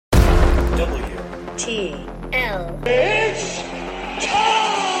W-T-L. It's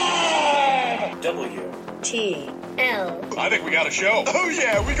time! W-T-L. I think we got a show. Oh,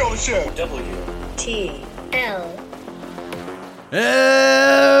 yeah, we got a show. W-T-L.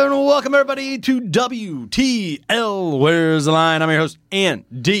 And welcome, everybody, to WTL. Where's the line? I'm your host,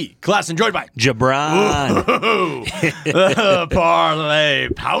 Andy Class, and joined by Jabron. the Parlay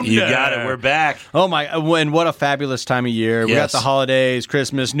Pounder. You got it. We're back. Oh, my. And what a fabulous time of year. We got Yes. the holidays,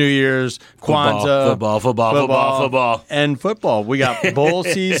 Christmas, New Year's, Kwanzaa. Football. And football. We got bowl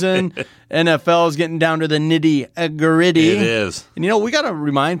season. NFL is getting down to the nitty-gritty. It is. And, we got to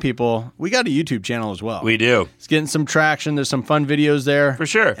remind people, we got a YouTube channel as well. We do. It's getting some traction. There's some fun videos there. For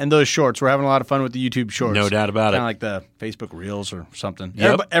sure. And those shorts. We're having a lot of fun with the YouTube shorts. No doubt about it. Kind of like the Facebook Reels or something.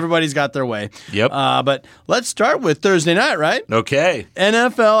 Yep. Everybody's got their way. Yep. But let's start with Thursday night, right? Okay.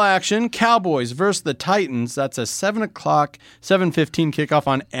 NFL action. Cowboys versus the Titans. That's a 7 o'clock, 7:15 kickoff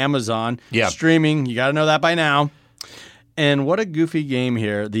on Amazon. Yeah. Streaming. You got to know that by now. And what a goofy game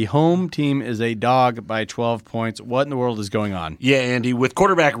here. The home team is a dog by 12 points. What in the world is going on? Yeah, Andy, with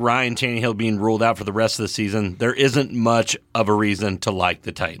quarterback Ryan Tannehill being ruled out for the rest of the season, there isn't much of a reason to like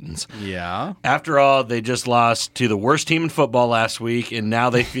the Titans. Yeah. After all, they just lost to the worst team in football last week, and now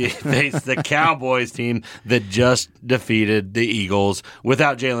they face the Cowboys team that just defeated the Eagles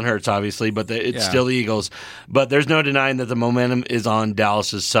without Jalen Hurts, obviously, but it's still the Eagles. But there's no denying that the momentum is on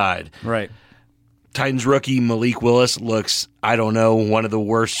Dallas's side. Right. Titans rookie Malik Willis looks, one of the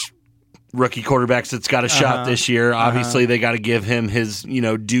worst rookie quarterbacks that's got a shot this year. Obviously, they got to give him his,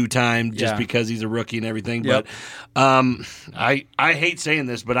 due time just because he's a rookie and everything. Yep. But I hate saying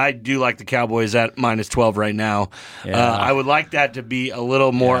this, but I do like the Cowboys at minus 12 right now. Yeah. I would like that to be a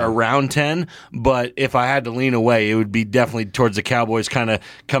little more around 10, but if I had to lean away, it would be definitely towards the Cowboys kind of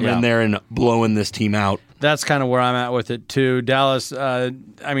coming in there and blowing this team out. That's kind of where I'm at with it, too. Dallas, they're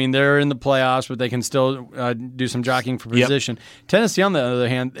in the playoffs, but they can still do some jockeying for position. Yep. Tennessee, on the other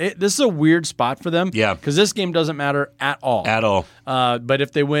hand, this is a weird spot for them. Yeah. Because this game doesn't matter at all. At all. But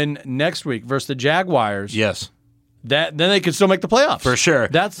if they win next week versus the Jaguars, yes, then they could still make the playoffs. For sure.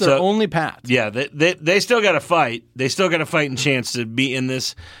 That's their only path. Yeah, they still got to fight. They still got a fighting chance to be in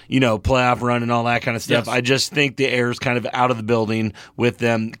this, playoff run and all that kind of stuff. Yes. I just think the air is kind of out of the building with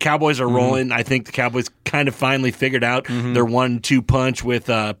them. Cowboys are rolling. I think the Cowboys kind of finally figured out their 1-2 punch with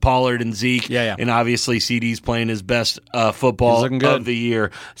Pollard and Zeke. Yeah. And obviously CD's playing his best football of the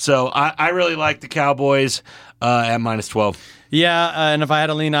year. So I really like the Cowboys at minus 12. Yeah, and if I had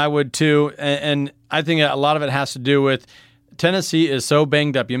to lean, I would too. And I think a lot of it has to do with Tennessee is so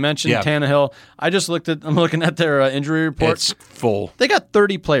banged up. You mentioned Tannehill. I'm looking at their injury report. It's full. They got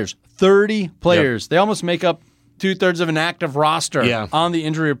 30 players. 30 players. Yep. They almost make up 2/3 of an active roster on the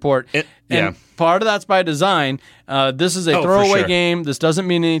injury report. And part of that's by design. This is a throwaway game. This doesn't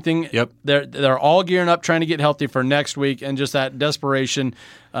mean anything. Yep. They're all gearing up, trying to get healthy for next week, and just that desperation.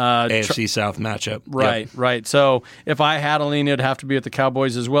 AFC South matchup. Right. So if I had a lean, it'd have to be with the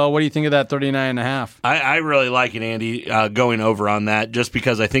Cowboys as well. What do you think of that 39.5? I really like it, Andy, going over on that, just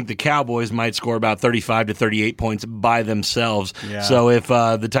because I think the Cowboys might score about 35 to 38 points by themselves. Yeah. So if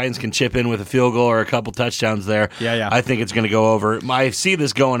the Titans can chip in with a field goal or a couple touchdowns there, I think it's going to go over. I see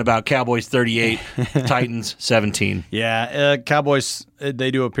this going about Cowboys 38, Titans 17. Yeah, Cowboys,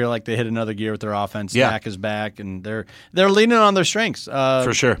 they do appear like they hit another gear with their offense. Dak is back, and they're leaning on their strengths.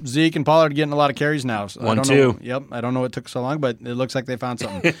 For sure. Zeke and Pollard are getting a lot of carries now. So 1-2. Yep, I don't know what took so long, but it looks like they found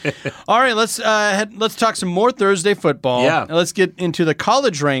something. All right, let's talk some more Thursday football. Yeah. Let's get into the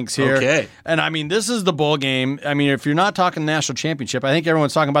college ranks here. Okay. And, this is the bowl game. If you're not talking national championship, I think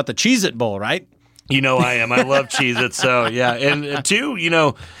everyone's talking about the Cheez-It Bowl, right? I am. I love Cheez-It. So, yeah. And two,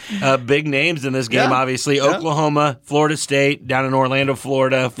 big names in this game, obviously. Oklahoma, Florida State, down in Orlando,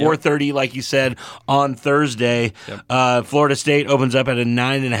 Florida. 4:30, like you said, on Thursday. Yep. Florida State opens up at a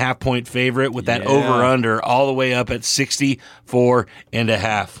 9.5-point favorite with that over-under all the way up at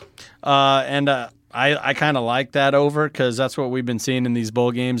 64.5. I kind of like that over because that's what we've been seeing in these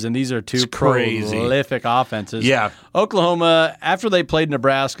bowl games, and these are two prolific offenses. Yeah. Oklahoma, after they played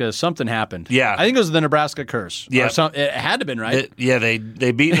Nebraska, something happened. Yeah. I think it was the Nebraska curse. Yeah. It had to have been, right?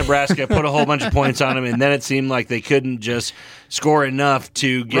 They beat Nebraska, put a whole bunch of points on them, and then it seemed like they couldn't just score enough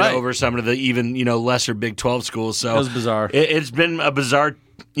to get over some of the even, lesser Big 12 schools. So it was bizarre. It's been a bizarre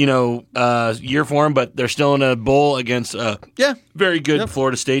year for them, but they're still in a bowl against a very good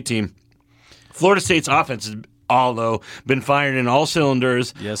Florida State team. Florida State's offense is all low. Been firing in all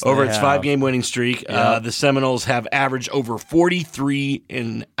cylinders over its 5-game winning streak. Yep. The Seminoles have averaged over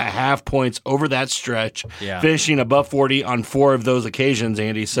 43.5 points over that stretch, finishing above 40 on 4 of those occasions,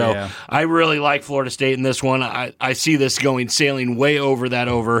 Andy. So I really like Florida State in this one. I see this sailing way over that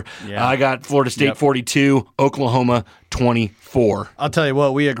over. I got Florida State 42, Oklahoma 24. I'll tell you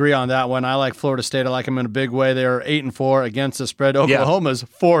what, we agree on that one. I like Florida State. I like them in a big way. They're 8-4 against the spread. Oklahoma's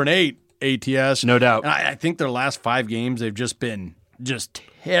 4-8 ATS. No doubt. And I think their last 5 games, they've just been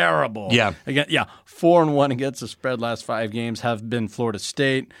terrible. Yeah. 4-1 against the spread last 5 games have been Florida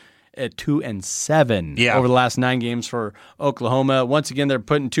State. At 2-7 over the last 9 games for Oklahoma. Once again, they're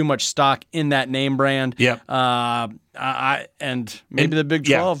putting too much stock in that name brand. And maybe the Big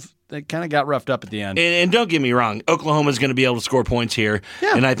 12, they kind of got roughed up at the end. And don't get me wrong, Oklahoma's going to be able to score points here.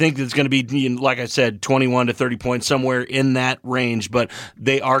 And I think it's going to be, like I said, 21 to 30 points, somewhere in that range. But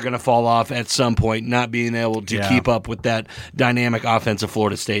they are going to fall off at some point, not being able to keep up with that dynamic offense of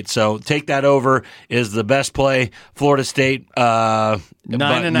Florida State. So take that over is the best play. Florida State,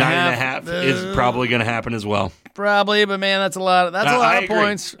 9.5 is probably going to happen as well. Probably, but man, that's a lot of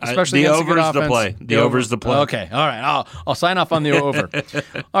points, especially the against over a good is offense. the play. The over is the play. Okay, all right. I'll sign off on the over.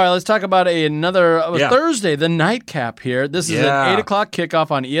 All right, let's talk about another Thursday, the nightcap here. This is an 8:00 kickoff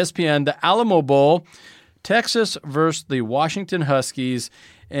on ESPN, the Alamo Bowl, Texas versus the Washington Huskies,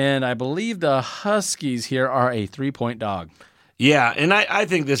 and I believe the Huskies here are a 3-point dog. Yeah, and I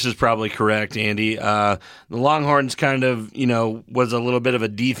think this is probably correct, Andy. The Longhorns kind of, was a little bit of a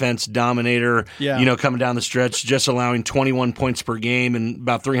defense dominator, coming down the stretch, just allowing 21 points per game and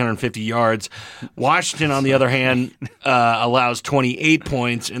about 350 yards. Washington, on the other hand, allows 28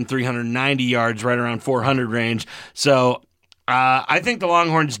 points and 390 yards, right around 400 range. So I think the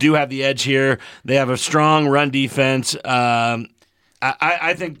Longhorns do have the edge here. They have a strong run defense.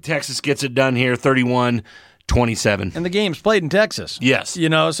 I think Texas gets it done here, 31-27. And the game's played in Texas. Yes. So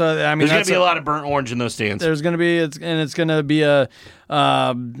I mean, there's going to be a lot of burnt orange in those stands. There's going to be, it's going to be a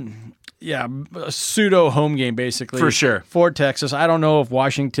pseudo home game, basically. For sure. For Texas. I don't know if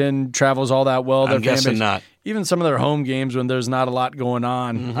Washington travels all that well. I'm guessing not. Even some of their home games when there's not a lot going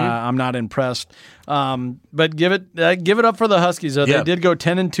on, I'm not impressed. But give it up for the Huskies. They did go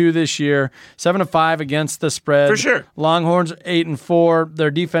 10-2 this year, 7-5 against the spread. For sure. Longhorns 8-4. Their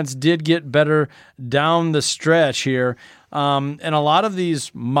defense did get better down the stretch here. And a lot of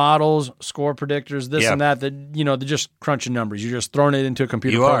these models, score predictors, this and that, they're just crunching numbers. You're just throwing it into a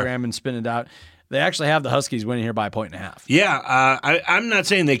computer program and spinning it out. They actually have the Huskies winning here by 1.5. Yeah, I'm not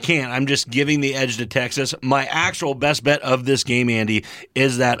saying they can't. I'm just giving the edge to Texas. My actual best bet of this game, Andy,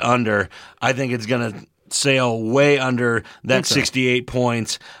 is that under. I think it's going to sail way under that 68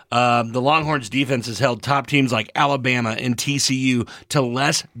 points. The Longhorns' defense has held top teams like Alabama and TCU to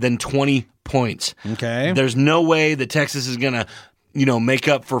less than 20 points. Okay. There's no way that Texas is going to make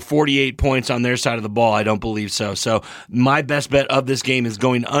up for 48 points on their side of the ball. I don't believe so. So my best bet of this game is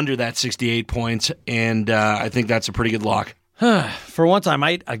going under that 68 points, and I think that's a pretty good lock. For once, I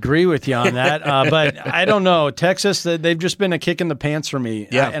might agree with you on that, but I don't know. Texas, they've just been a kick in the pants for me.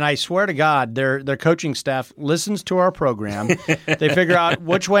 Yeah. And I swear to God, their coaching staff listens to our program. They figure out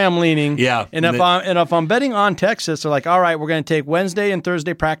which way I'm leaning. Yeah. And if I'm betting on Texas, they're like, all right, we're going to take Wednesday and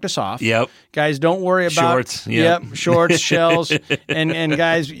Thursday practice off. Yep. Guys, don't worry about shorts. Yep, shorts, shells, and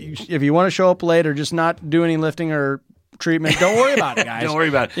guys, if you want to show up late or just not do any lifting or treatment, don't worry about it, guys. Don't worry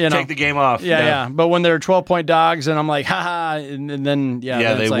about it. Take the game off. Yeah. But when they're 12-point dogs, and I'm like, ha, and then then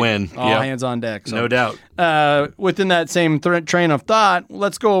they win. All hands on deck. So, no doubt. Within that same train of thought,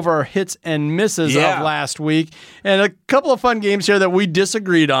 let's go over our hits and misses of last week, and a couple of fun games here that we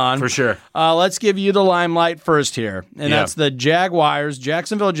disagreed on. For sure. Let's give you the limelight first here, and that's the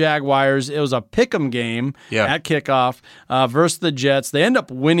Jacksonville Jaguars. It was a pick'em game at kickoff versus the Jets. They end up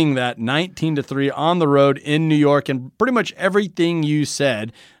winning that 19-3 on the road in New York, and pretty much everything you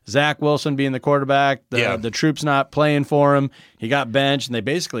said. Zach Wilson being the quarterback, the troops not playing for him. He got benched, and they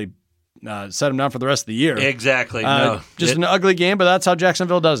basically set him down for the rest of the year. Exactly. An ugly game, but that's how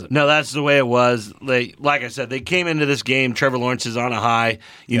Jacksonville does it. No, that's the way it was. Like I said, they came into this game. Trevor Lawrence is on a high,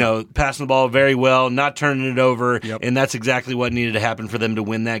 passing the ball very well, not turning it over, and that's exactly what needed to happen for them to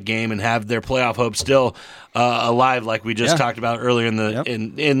win that game and have their playoff hopes still alive, like we just talked about earlier in the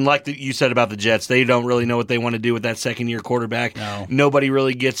in like you said about the Jets. They don't really know what they want to do with that second-year quarterback. No. Nobody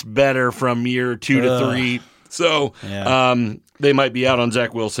really gets better from year 2 to 3. So, they might be out on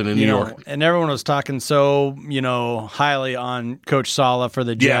Zach Wilson in New York. And everyone was talking so, highly on Coach Saleh for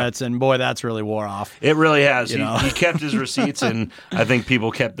the Jets, and boy, that's really wore off. It really has. He kept his receipts, and I think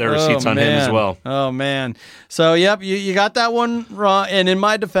people kept their receipts on him as well. Oh, man. So, yep, you got that one wrong. And in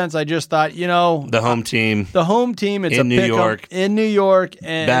my defense, I just thought, the home team. The home team, it's in New York. In New York.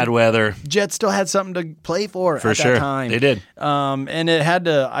 And bad weather. Jets still had something to play for at sure. that time. They did. And it had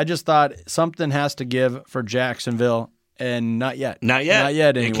to, I just thought something has to give for Jacksonville. And not yet. Not yet. Not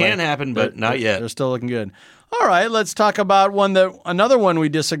yet, anyway. It can happen, but not yet. They're still looking good. All right, let's talk about another one we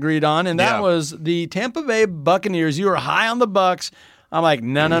disagreed on, and that was the Tampa Bay Buccaneers. You were high on the Bucs. I'm like,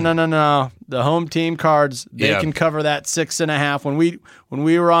 no. The home team Cards, they can cover that 6.5. When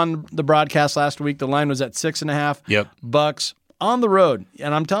we were on the broadcast last week, the line was at 6.5. Yep. Bucs on the road.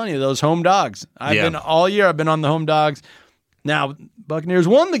 And I'm telling you, those home dogs. All year I've been on the home dogs. Now, Buccaneers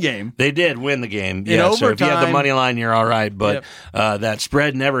won the game. They did win the game. In overtime. So if you had the money line, you're all right. But that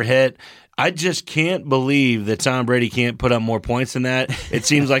spread never hit. I just can't believe that Tom Brady can't put up more points than that. It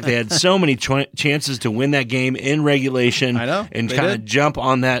seems like they had so many chances to win that game in regulation. I know. And kind of jump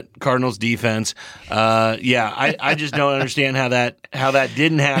on that Cardinals defense. I just don't understand how that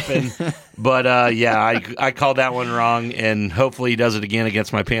didn't happen. But, I called that one wrong, and hopefully he does it again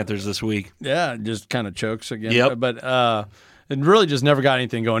against my Panthers this week. Yeah, just kind of chokes again. Yep. But it really just never got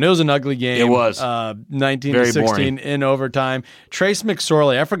anything going. It was an ugly game. It was. 19-16 in overtime. Trace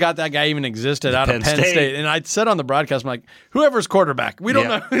McSorley, I forgot that guy even existed out of Penn State. And I said on the broadcast, I'm like, whoever's quarterback. We don't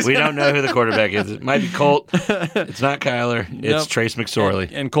know. We don't know who the quarterback is. It might be Colt. It's not Kyler. It's Trace McSorley.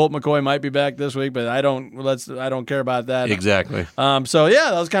 And Colt McCoy might be back this week, but I don't care about that. Exactly.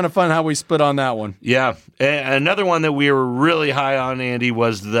 That was kind of fun how we split on that one. Yeah. Another one that we were really high on, Andy,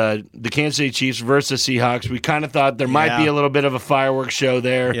 was the Kansas City Chiefs versus Seahawks. We kind of thought there might be a little bit of a fireworks show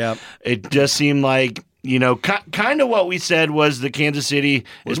there. Yep. It just seemed like, kind of what we said was the Kansas City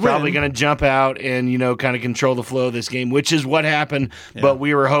is probably going to jump out and, kind of control the flow of this game, which is what happened. Yeah. But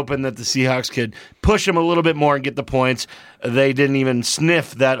we were hoping that the Seahawks could push them a little bit more and get the points. They didn't even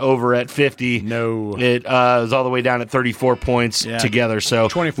sniff that over at 50. No. It was all the way down at 34 points together. So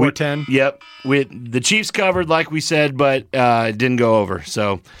 24-10. Yep. The Chiefs covered, like we said, but it didn't go over.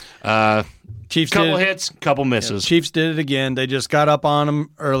 So Chiefs couple hits, couple misses. Chiefs did it again. They just got up on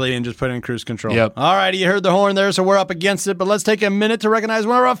them early and just put in cruise control. Yep. All righty, you heard the horn there, so we're up against it. But let's take a minute to recognize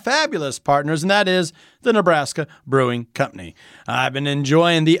one of our fabulous partners, and that is the Nebraska Brewing Company. I've been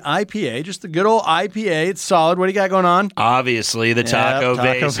enjoying the IPA, just the good old IPA. It's solid. What do you got going on? Obviously, the Taco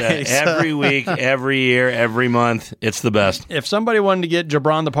Besa. Every week, every year, every month. It's the best. If somebody wanted to get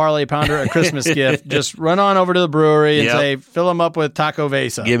Jabron the Parlay Pounder a Christmas gift, just run on over to the brewery and say, fill them up with Taco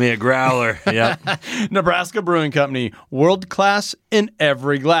Besa. Give me a growler. Yep. Nebraska Brewing Company, world class in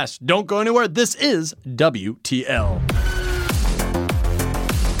every glass. Don't go anywhere. This is WTL.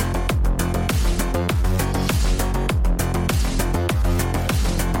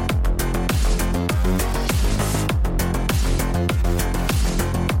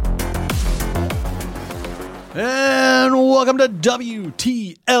 And welcome to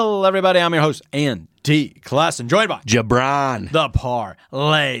WTL, everybody. I'm your host, Andy Klassen, joined by Jabron, the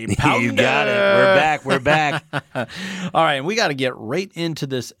Parlay Pounder. You got it. We're back. All right, and we got to get right into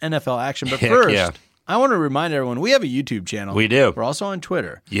this NFL action. But first, I want to remind everyone, we have a YouTube channel. We do. We're also on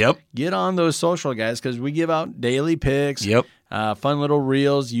Twitter. Yep. Get on those social guys because we give out daily picks. Yep. Fun little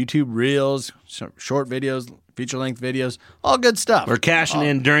reels, YouTube reels, short videos, feature-length videos, all good stuff. We're cashing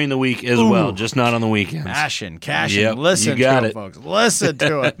in during the week as well, just not on the weekends. Cashing. Yep, Listen to it, folks. Listen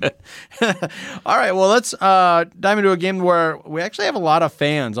to it. All right, well, let's dive into a game where we actually have a lot of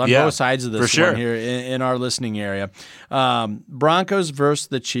fans on both sides of this one here in our listening area. Broncos versus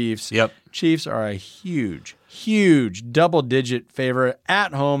the Chiefs. Yep. Chiefs are a huge double-digit favorite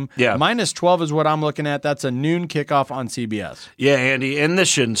at home. Yeah. -12 is what I'm looking at. That's a noon kickoff on CBS. Yeah, Andy, and this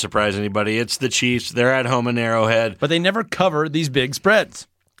shouldn't surprise anybody. It's the Chiefs. They're at home in Arrowhead. But they never cover these big spreads.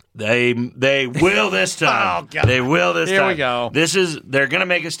 They will this time. Oh, God. They will this time. Here we go. They're going to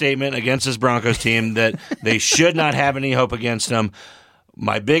make a statement against this Broncos team that they should not have any hope against them.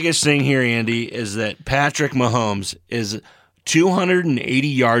 My biggest thing here, Andy, is that Patrick Mahomes is 280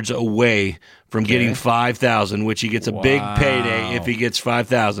 yards away from getting 5,000, which he gets a big payday if he gets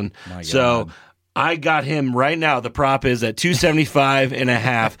 5,000. So I got him right now. The prop is at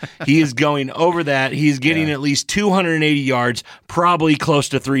 275.5. He is going over that. He's getting at least 280 yards, probably close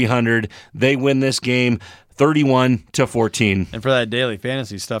to 300. They win this game 31-14. And for that daily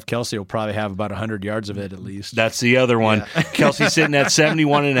fantasy stuff, Kelsey will probably have about 100 yards of it at least. That's the other one. Kelsey's sitting at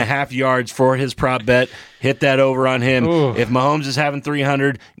 71.5 yards for his prop bet. Hit that over on him. Ooh. If Mahomes is having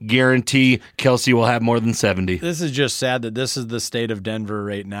 300, guarantee Kelsey will have more than 70. This is just sad that this is the state of Denver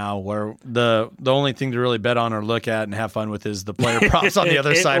right now, where the only thing to really bet on or look at and have fun with is the player props on the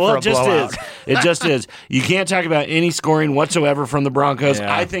other side for a blowout. It just is. You can't talk about any scoring whatsoever from the Broncos.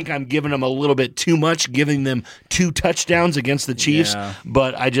 Yeah. I think I'm giving them a little bit too much, giving them 2 touchdowns against the Chiefs. Yeah.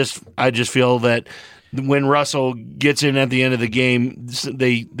 But I just feel that when Russell gets in at the end of the game,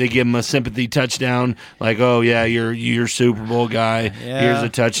 they give him a sympathy touchdown, like, oh yeah, you're Super Bowl guy. Yeah. Here's a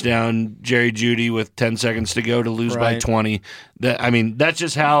touchdown, Jerry Jeudy with 10 seconds to go to lose by 20. That's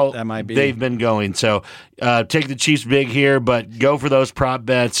just how they've been going. So take the Chiefs big here, but go for those prop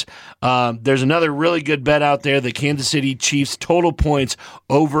bets. There's another really good bet out there, the Kansas City Chiefs total points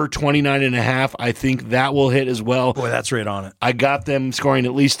over 29.5. I think that will hit as well. Boy, that's right on it. I got them scoring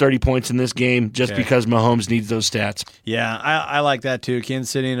at least 30 points in this game just because Mahomes needs those stats. Yeah, I like that too. Kansas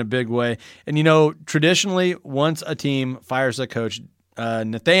City in a big way. And, traditionally, once a team fires a coach,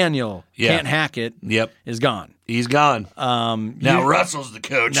 Nathaniel can't hack it. Yep. Is gone. He's gone. Now Russell's the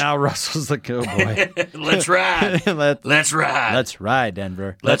coach. Boy. Let's ride. Let's ride. Let's ride,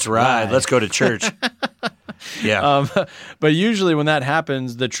 Denver. Let's ride. Let's go to church. Yeah. But usually when that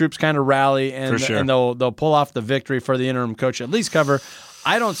happens, the troops kind of rally and they'll pull off the victory for the interim coach, at least cover.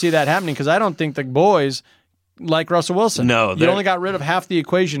 I don't see that happening because I don't think the boys like Russell Wilson. No, you only got rid of half the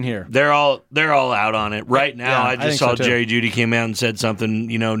equation here. They're all out on it right now. Yeah, I just saw Jerry Jeudy came out and said something,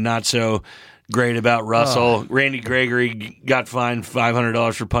 not so great about Russell. Randy Gregory got fined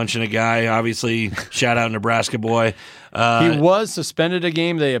 $500 for punching a guy. Obviously, shout out Nebraska boy. He was suspended a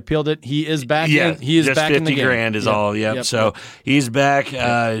game. They appealed it. He is back. He is just back in the game. $50,000 is all. Yep. So he's back,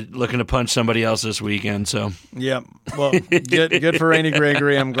 looking to punch somebody else this weekend. So yep. Well, good for Randy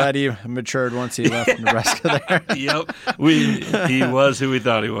Gregory. I'm glad he matured once he left Nebraska there. Yep. He was who we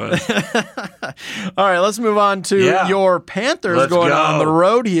thought he was. All right, let's move on to your Panthers going on the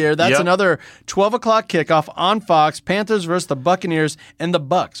road here. That's another 12 o'clock kickoff on Fox. Panthers versus the Buccaneers, and the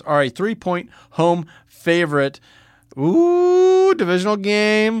Bucs are a 3-point home favorite. Ooh, divisional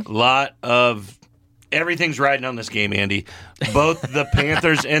game. Lot of everything's riding on this game, Andy. Both the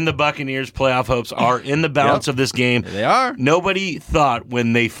Panthers and the Buccaneers' playoff hopes are in the balance of this game. They are. Nobody thought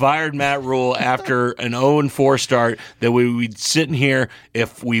when they fired Matt Rule after an 0-4 start that we would sit in here.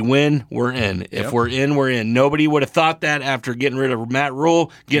 If we win, we're in. If we're in, we're in. Nobody would have thought that after getting rid of Matt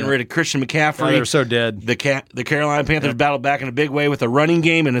Rule, getting rid of Christian McCaffrey. Oh, they're so dead. The Carolina Panthers battled back in a big way with a running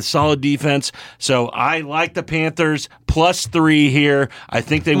game and a solid defense. So I like the Panthers +3 here. I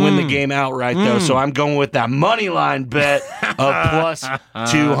think they win the game outright, though. So I'm going with that money line bet of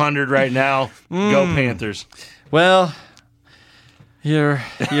 +200 right now. Go Panthers. Well, you're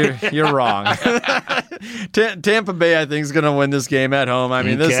wrong. Tampa Bay, I think, is going to win this game at home. I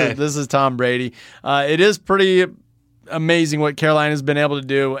mean, this is Tom Brady. It is pretty amazing what Carolina's been able to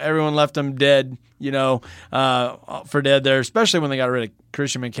do. Everyone left them dead, for dead there, especially when they got rid of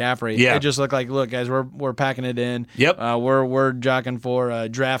Christian McCaffrey. Yeah. It just looked like, look, guys, we're packing it in. Yep. We're jockeying for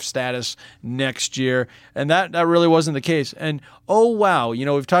draft status next year, and that really wasn't the case. And oh wow,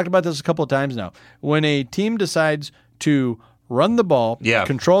 we've talked about this a couple of times now. When a team decides to run the ball,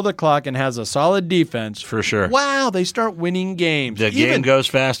 control the clock, and has a solid defense, for sure. Wow, they start winning games. The game goes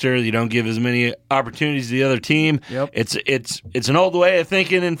faster. You don't give as many opportunities to the other team. Yep. It's an old way of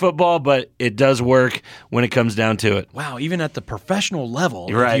thinking in football, but it does work when it comes down to it. Wow, even at the professional level,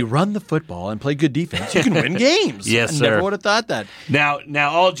 right. If you run the football and play good defense, you can win games. Yes, sir. I never would have thought that. Now,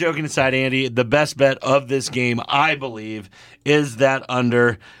 all joking aside, Andy, the best bet of this game, I believe, is that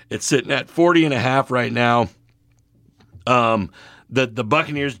under. It's sitting at 40.5 right now. The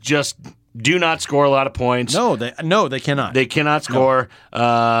Buccaneers just do not score a lot of points. No, they cannot. They cannot score.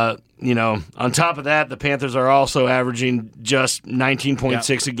 No. On top of that, the Panthers are also averaging just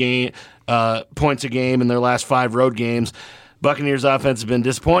 19.6 a game, points a game in their last 5 road games. Buccaneers' offense has been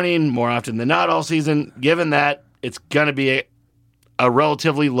disappointing more often than not all season. Given that, it's going to be a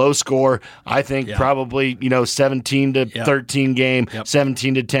relatively low score. I think probably 17 to 13 game,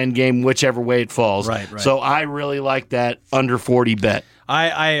 17 to 10 game, whichever way it falls. Right. So I really like that under 40 bet.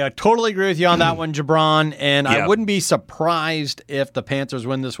 I totally agree with you on that one, Jabron, and I wouldn't be surprised if the Panthers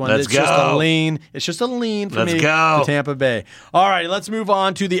win this one. Let's go. It's just a lean for me go. to Tampa Bay. All right, let's move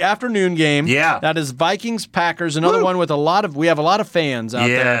on to the afternoon game. Yeah. That is Vikings-Packers, another one with we have a lot of fans out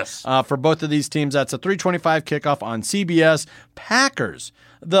there for both of these teams. That's a 3:25 kickoff on CBS. Packers.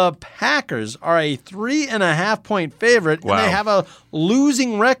 The Packers are a 3.5-point favorite, and they have a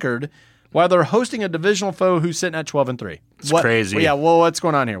losing record while they're hosting a divisional foe who's sitting at 12-3. It's crazy. Well, what's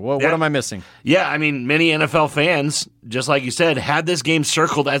going on here? What am I missing? Yeah, I mean, many NFL fans, just like you said, had this game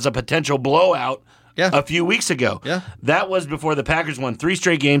circled as a potential blowout a few weeks ago. Yeah. That was before the Packers won 3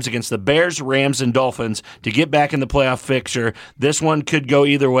 straight games against the Bears, Rams, and Dolphins to get back in the playoff picture. This one could go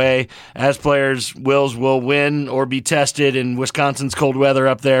either way, as players' wills will win or be tested in Wisconsin's cold weather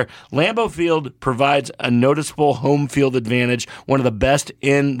up there. Lambeau Field provides a noticeable home field advantage, one of the best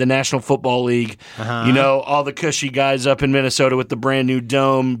in the National Football League. You know, all the cushy guys up in Minnesota with the brand new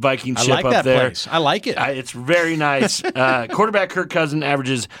dome, Viking ship like up that there. Place. I like it. It's very nice. Quarterback Kirk Cousins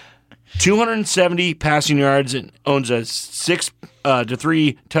averages 270 passing yards and owns a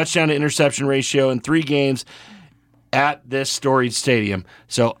 6-3 touchdown to interception ratio in 3 games at this storied stadium.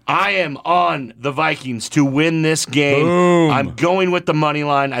 So I am on the Vikings to win this game. Boom. I'm going with the money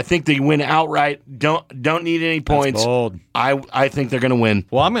line. I think they win outright. Don't need any points. That's bold. I think they're going to win.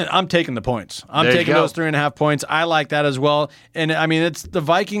 Well, I'm taking the points. I'm taking those 3.5 points. I like that as well. And I mean, it's the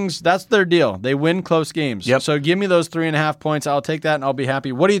Vikings. That's their deal. They win close games. Yep. So give me those 3.5 points. I'll take that and I'll be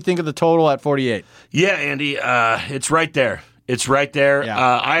happy. What do you think of the total at 48? Yeah, Andy, it's right there. It's right there. Yeah.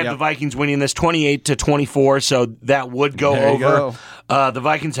 I have the Vikings winning this 28-24, so that would go over. The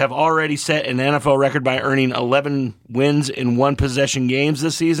Vikings have already set an NFL record by earning 11 wins in one possession games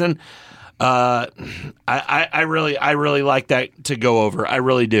this season. I really like that to go over. I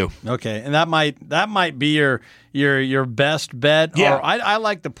really do. Okay, and that might be your best bet. Yeah. Or I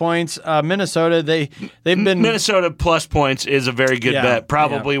like the points. Minnesota, they've been Minnesota plus points is a very good bet.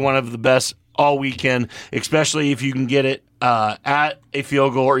 Probably one of the best all weekend, especially if you can get it at a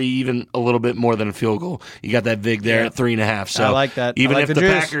field goal or even a little bit more than a field goal. You got that vig there at 3.5. So I like that. Even like if the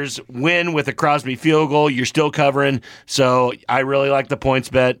juice. Packers win with a Crosby field goal, you're still covering. So I really like the points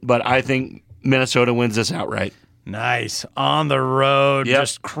bet, but I think Minnesota wins this outright. Nice. On the road,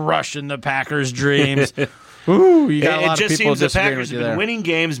 just crushing the Packers' dreams. Ooh, you got a lot it just of people seems the disagreeing Packers with you have been there. winning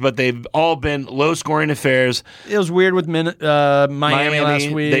games, but they've all been low-scoring affairs. It was weird with Miami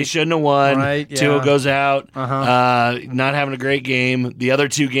last week. They shouldn't have won. Right, yeah. Tua goes out, not having a great game. The other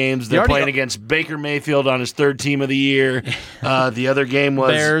 2 games, they're playing against Baker Mayfield on his 3rd team of the year. The other game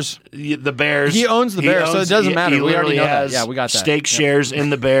was Bears. The Bears. He owns the Bears, so it doesn't matter. He We already know that. has Yeah, we got that. stake shares in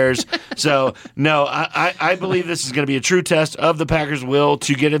the Bears. So, no, I believe this is going to be a true test of the Packers' will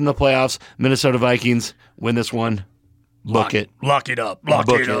to get in the playoffs. Minnesota Vikings win this one. Lock it up. Lock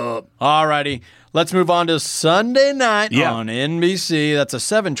it up. All righty. Let's move on to Sunday night on NBC. That's a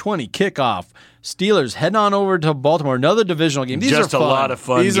 7:20 kickoff. Steelers heading on over to Baltimore. Another divisional game. These Just are fun. a lot of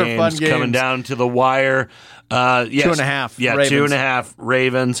fun These games are fun games. coming down to the wire. 2.5. Yeah, Ravens. 2.5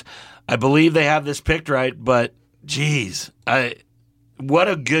 Ravens. I believe they have this picked right, but geez, what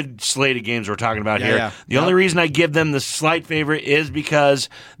a good slate of games we're talking about here. Yeah. The only reason I give them the slight favorite is because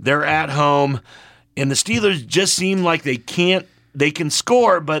they're at home. And the Steelers just seem like they can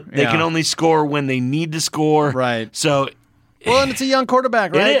score, but they can only score when they need to score. Right. So, well, and it's a young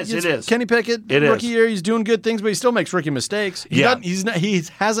quarterback, right? It is. Kenny Pickett, rookie year, he's doing good things, but he still makes rookie mistakes. He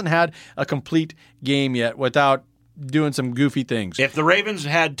hasn't had a complete game yet without doing some goofy things. If the Ravens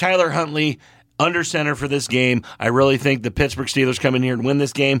had Tyler Huntley under center for this game, I really think the Pittsburgh Steelers come in here and win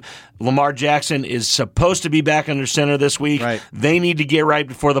this game. Lamar Jackson is supposed to be back under center this week. Right. They need to get right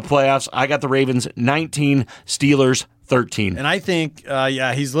before the playoffs. I got the Ravens 19, Steelers 13. And I think,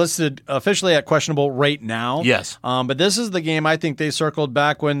 he's listed officially at questionable right now. Yes. But this is the game I think they circled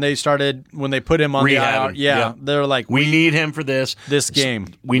back when they put him on the IR. Yeah. They're like, we need him for this game.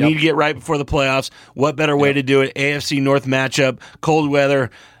 We need to get right before the playoffs. What better way to do it? AFC North matchup, cold weather.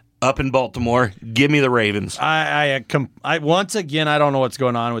 Up in Baltimore, give me the Ravens. I once again, I don't know what's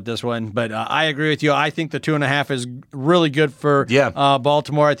going on with this one, but I agree with you. I think the 2.5 is really good for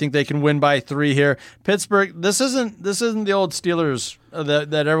Baltimore. I think they can win by 3 here. Pittsburgh, this isn't the old Steelers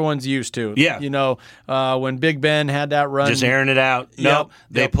that everyone's used to. Yeah, when Big Ben had that run, just airing it out. Nope,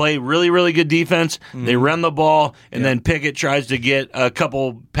 they play really, really good defense. Mm-hmm. They run the ball, and then Pickett tries to get a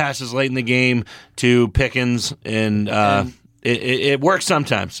couple passes late in the game to Pickens and It works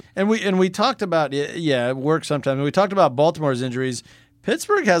sometimes. And we talked about it works sometimes. And we talked about Baltimore's injuries.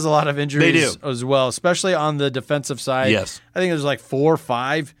 Pittsburgh has a lot of injuries as well, especially on the defensive side. Yes. I think there's like 4,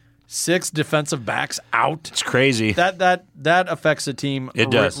 5, 6 defensive backs out. It's crazy. That affects the team.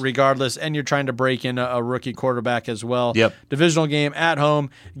 It does. Regardless, and you're trying to break in a rookie quarterback as well. Yep. Divisional game at home.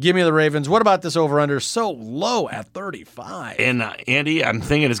 Give me the Ravens. What about this over-under? So low at 35. And Andy, I'm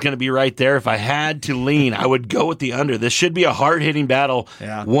thinking it's going to be right there. If I had to lean, I would go with the under. This should be a hard-hitting battle.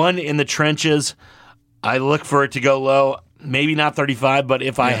 Yeah. One in the trenches. I look for it to go low. Maybe not 35, but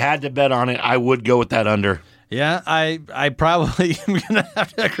if I had to bet on it, I would go with that under. Yeah, I probably am going to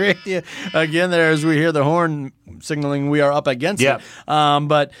have to agree with you again there as we hear the horn signaling we are up against it.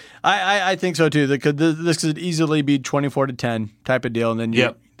 But I think so too. This could easily be 24-10 type of deal, and then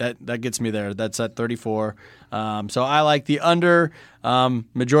That gets me there. That's at 34. So I like the under.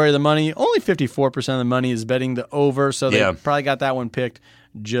 Majority of the money, only 54% of the money is betting the over. So they probably got that one picked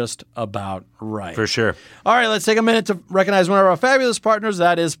just about right. For sure. All right, let's take a minute to recognize one of our fabulous partners.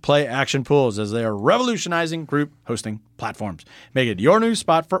 That is Play Action Pools, as they are revolutionizing group hosting platforms. Make it your new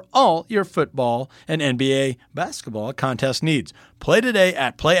spot for all your football and NBA basketball contest needs. Play today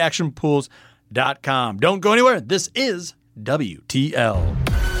at playactionpools.com. Don't go anywhere. This is WTL.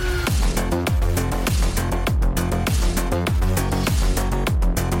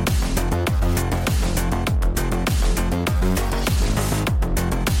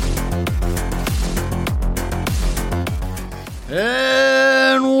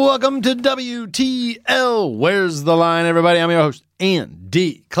 And welcome to WTL. Where's the line, everybody? I'm your host,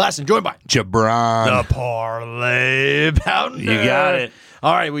 Andy Klassen, joined by Jabron, the Parlay Banter. You got it.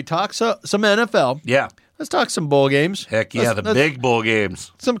 All right, we talked some NFL. Yeah. Let's talk some bowl games. Heck yeah, the big bowl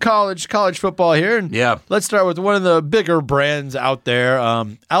games. Some college football here. And let's start with one of the bigger brands out there,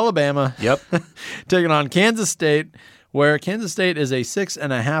 Alabama. Yep. Taking on Kansas State, where Kansas State is a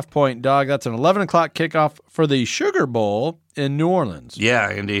 6.5-point dog. That's an 11 o'clock kickoff for the Sugar Bowl in New Orleans. Yeah,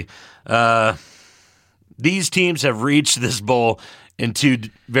 Andy. These teams have reached this bowl in two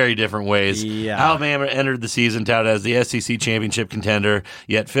very different ways. Yeah. Alabama entered the season touted as the SEC championship contender,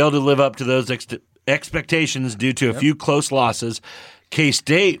 yet failed to live up to those expectations due to a few close losses.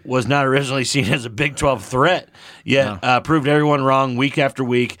 K-State was not originally seen as a Big 12 threat, yet proved everyone wrong week after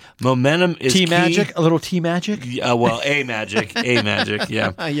week. Momentum is key. T-Magic? A little T-Magic? A-Magic,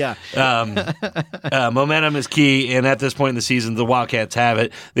 yeah. Yeah. Momentum is key, and at this point in the season, the Wildcats have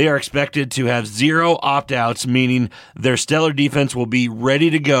it. They are expected to have 0 opt-outs, meaning their stellar defense will be ready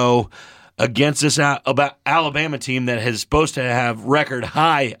to go against this Alabama team that is supposed to have record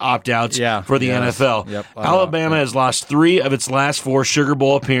high opt-outs for the NFL. Yep. Alabama has lost 3 of its last 4 Sugar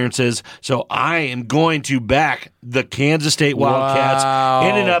Bowl appearances, so I am going to back the Kansas State Wildcats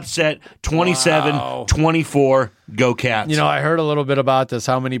in an upset, 27-24. Go Cats. You know, I heard a little bit about this,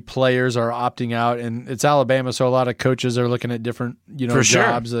 how many players are opting out, and it's Alabama, so a lot of coaches are looking at different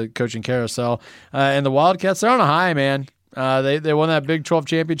jobs, the coaching carousel. And the Wildcats, they're on a high, man. They won that Big 12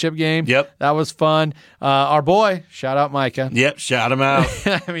 championship game. Yep. That was fun. Our boy, shout out Micah. Yep, shout him out.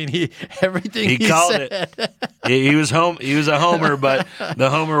 I mean, he called said. It. He was a homer, but the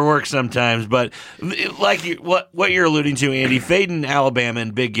homer works sometimes. But like what you're alluding to, Andy, fading Alabama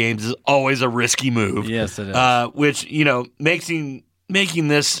in big games is always a risky move. Yes, it is. Which, making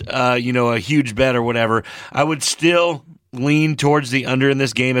this a huge bet or whatever, I would still lean towards the under in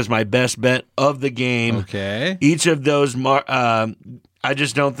this game as my best bet of the game. Okay. Each of those, I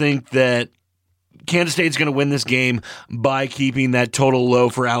just don't think that Kansas State's going to win this game by keeping that total low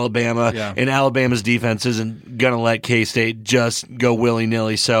for Alabama, and Alabama's defense isn't going to let K-State just go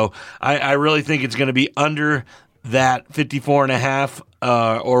willy-nilly. So I really think it's going to be under that 54.5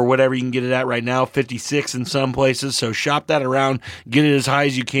 or whatever you can get it at right now, 56 in some places. So shop that around, get it as high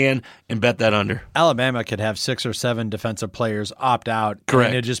as you can, and bet that under. Alabama could have 6 or 7 defensive players opt out. Correct.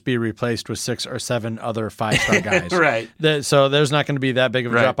 And it'd just be replaced with 6 or 7 other 5-star guys. Right. So there's not going to be that big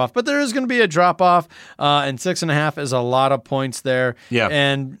of a drop-off. But there is going to be a drop-off, and 6.5 is a lot of points there. Yeah.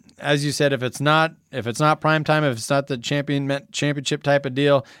 And as you said, if it's not prime time, if it's not the championship type of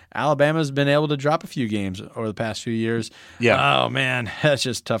deal, Alabama's been able to drop a few games over the past few years. Yeah. Oh man, that's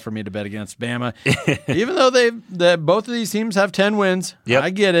just tough for me to bet against Bama. Even though both of these teams have 10 wins. Yep. I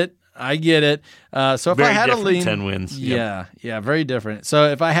get it. So if very I had a lean, 10 wins. Yeah, very different.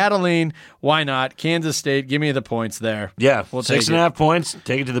 So if I had a lean, why not? Kansas State, give me the points there. Yeah, we'll 6.5 points.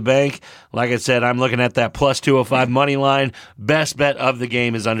 Take it to the bank. Like I said, I'm looking at that plus 205 money line. Best bet of the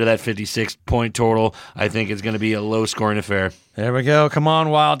game is under that 56-point total. I think it's going to be a low-scoring affair. There we go. Come on,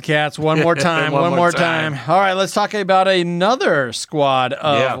 Wildcats. One more time. One more time. All right, let's talk about another squad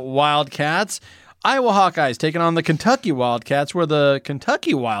of Wildcats. Iowa Hawkeyes taking on the Kentucky Wildcats, where the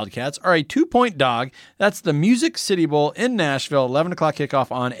Kentucky Wildcats are a 2-point dog. That's the Music City Bowl in Nashville, 11 o'clock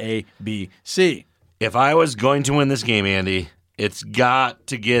kickoff on ABC. If I was going to win this game, Andy, it's got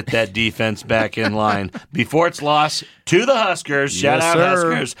to get that defense back in line. Before its loss to the Huskers, shout out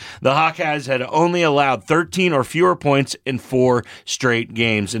Huskers, the Hawkeyes had only allowed 13 or fewer points in 4 straight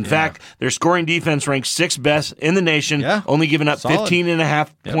games. In fact, their scoring defense ranks 6th best in the nation, only giving up 15.5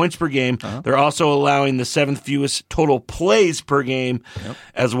 points per game. They're also allowing the 7th fewest total plays per game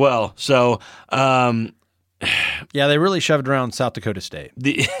as well. So, yeah, they really shoved around South Dakota State.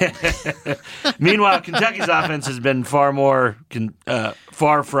 Meanwhile, Kentucky's offense has been far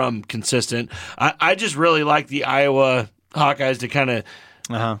from consistent. I just really like the Iowa Hawkeyes to kind of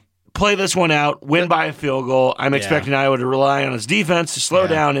play this one out, win by a field goal. I'm expecting Iowa to rely on its defense to slow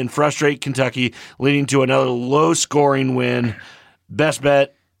down and frustrate Kentucky, leading to another low-scoring win. Best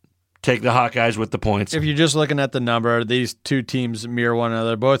bet, take the Hawkeyes with the points. If you're just looking at the number, these two teams mirror one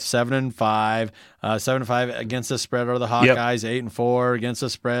another. Both 7-5, 7-5 against the spread are the Hawkeyes. 8-4 against the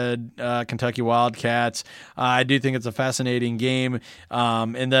spread, Kentucky Wildcats. I do think it's a fascinating game,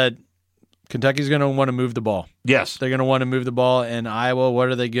 in that Kentucky's going to want to move the ball. Yes, they're going to want to move the ball. And Iowa, what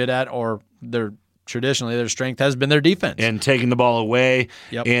are they good at? Or traditionally their strength has been their defense and taking the ball away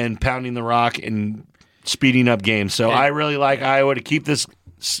and pounding the rock and speeding up games. So I really like Iowa to keep this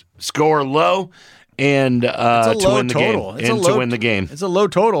score low and to win the total. game. To win the game. It's a low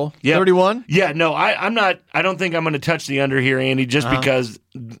total. 31? Yeah, no, I'm not. I don't think I'm going to touch the under here, Andy, just because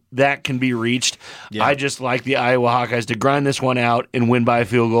that can be reached. Yeah. I just like the Iowa Hawkeyes to grind this one out and win by a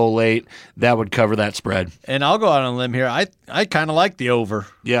field goal late. That would cover that spread. And I'll go out on a limb here. I kind of like the over.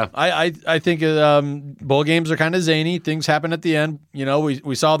 Yeah. I think bowl games are kind of zany. Things happen at the end. You know,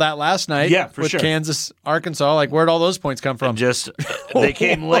 we saw that last night with Kansas, Arkansas. Like, where'd all those points come from? They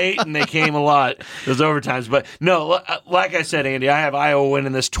came late and they came a lot, those overtimes. But no, like I said, Andy, I have Iowa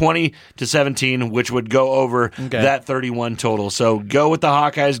winning this 20-17, which would go over that 31 total. So go with the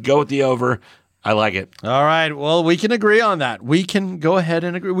Hawkeyes, go with the over. I like it. All right. Well, we can agree on that. We can go ahead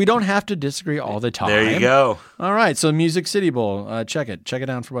and agree. We don't have to disagree all the time. There you go. All right. So Music City Bowl. Check it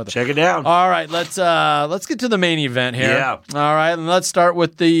down for weather. Check it down. All right. Let's get to the main event here. Yeah. All right. And let's start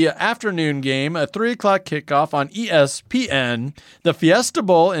with the afternoon game, a 3:00 kickoff on ESPN, the Fiesta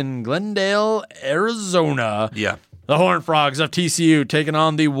Bowl in Glendale, Arizona. Yeah. The Horned Frogs of TCU taking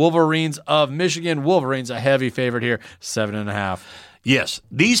on the Wolverines of Michigan. Wolverines a heavy favorite here, 7.5. Yes,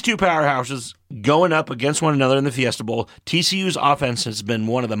 these two powerhouses going up against one another in the Fiesta Bowl. TCU's offense has been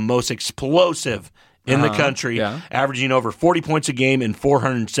one of the most explosive in the country, averaging over 40 points a game and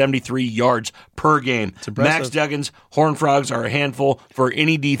 473 yards per game. Max Duggan's Horned Frogs are a handful for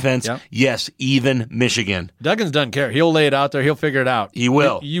any defense. Yep. Yes, even Michigan. Duggins doesn't care. He'll lay it out there. He'll figure it out. He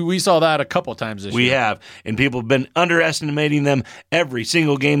will. We saw that a couple times this year. We have, and people have been underestimating them every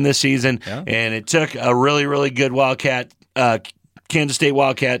single game this season, and it took a really, really good Wildcat Kansas State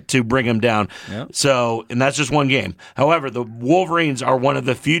Wildcat to bring them down. Yep. So, and that's just one game. However, the Wolverines are one of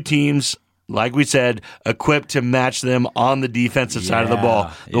the few teams, like we said, equipped to match them on the defensive side of the ball.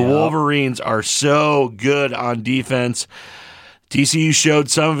 The Wolverines are so good on defense. TCU showed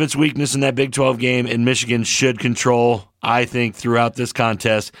some of its weakness in that Big 12 game, and Michigan should control, I think, throughout this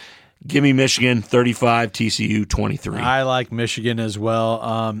contest. Give me Michigan 35, TCU 23. I like Michigan as well.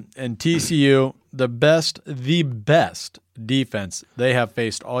 And TCU, the best defense they have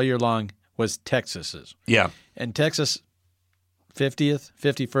faced all year long was Texas's. Yeah. And Texas 50th,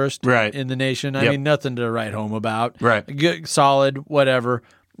 51st in the nation. I mean, nothing to write home about. Right. Good, solid, whatever.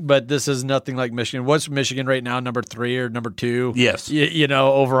 But this is nothing like Michigan. What's Michigan right now, number 3 or number 2? Yes.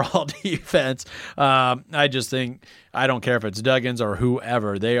 Overall defense. I just think, I don't care if it's Duggins or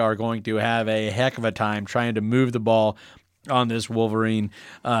whoever, they are going to have a heck of a time trying to move the ball on this Wolverine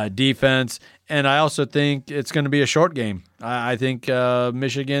defense. And I also think it's going to be a short game. I think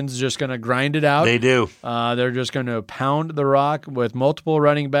Michigan's just going to grind it out. They do. They're just going to pound the rock with multiple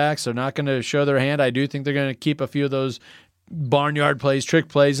running backs. They're not going to show their hand. I do think they're going to keep a few of those barnyard plays, trick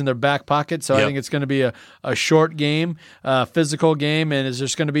plays in their back pocket. So I think it's going to be a short game, physical game, and it's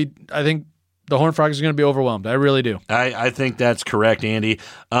just going to be, I think the Horned Frogs are going to be overwhelmed. I really do. I think that's correct, Andy.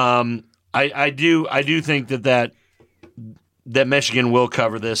 I do think that Michigan will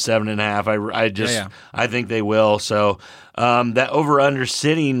cover this 7.5. I think they will. So that over/under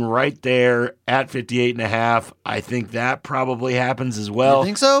sitting right there at 58.5. I think that probably happens as well. You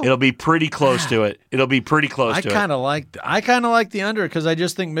think so? It'll be pretty close to it. I kind of like the under because I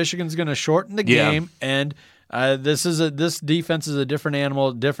just think Michigan's going to shorten the game and. This defense is a different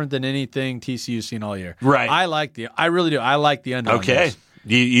animal, different than anything TCU's seen all year. Right. I really do. I like the under. Okay.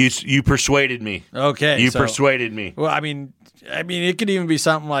 You persuaded me. Okay. You persuaded me. Well, I mean, it could even be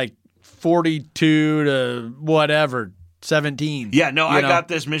something like 42 to whatever, 17. Yeah, no, I got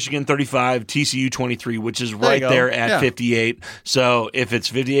this Michigan 35, TCU 23, which is right there at 58. So if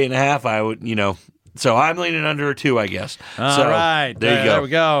it's 58.5, I would, So I'm leaning under a 2, I guess. All right. There you go. There we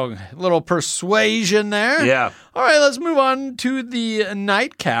go. A little persuasion there. Yeah. All right, let's move on to the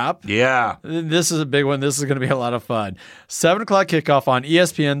nightcap. Yeah. This is a big one. This is going to be a lot of fun. 7 o'clock kickoff on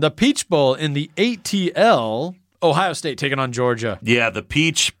ESPN. The Peach Bowl in the ATL. Ohio State taking on Georgia. Yeah, the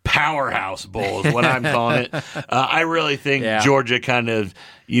Peach Powerhouse Bowl is what I'm calling it. I really think Georgia kind of,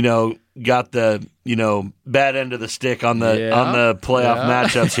 got the, bad end of the stick on the playoff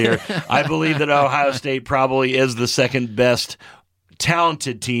matchups here. I believe that Ohio State probably is the second best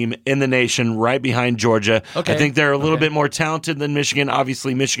talented team in the nation right behind Georgia. Okay. I think they're a little bit more talented than Michigan.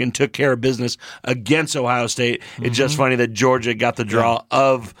 Obviously, Michigan took care of business against Ohio State. It's just funny that Georgia got the draw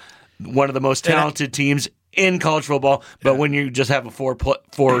of one of the most talented teams in college football, but when you just have a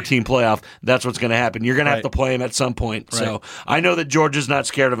four-team playoff, that's what's going to happen. You're going to have to play them at some point. Right. So I know that Georgia's not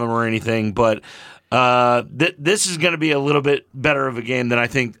scared of them or anything, but this is going to be a little bit better of a game than I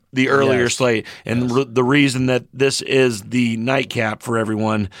think the earlier slate. And the reason that this is the nightcap for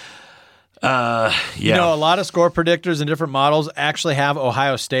everyone, a lot of score predictors and different models actually have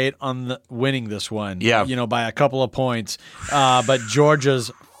Ohio State on winning this one. Yeah, by a couple of points, but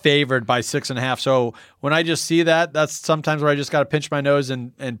Georgia's favored by 6.5. So when I just see that, that's sometimes where I just got to pinch my nose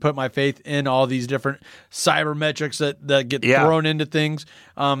and put my faith in all these different cybermetrics that get thrown into things.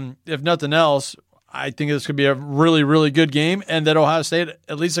 If nothing else, I think this could be a really, really good game, and that Ohio State,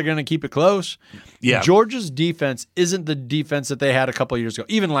 at least they're going to keep it close. Yeah. Georgia's defense isn't the defense that they had a couple of years ago,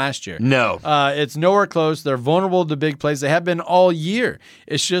 even last year. No. It's nowhere close. They're vulnerable to big plays. They have been all year.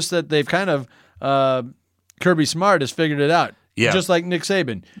 It's just that they've kind of Kirby Smart has figured it out. Yeah. Just like Nick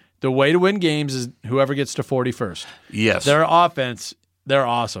Saban. The way to win games is whoever gets to 40 first. Yes. Their offense, they're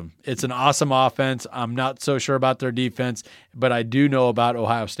awesome. It's an awesome offense. I'm not so sure about their defense, but I do know about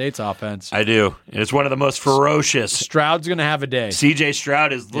Ohio State's offense. I do. And it's one of the most ferocious. Stroud's going to have a day. CJ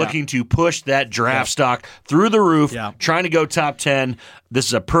Stroud is looking to push that draft stock through the roof, trying to go top 10. This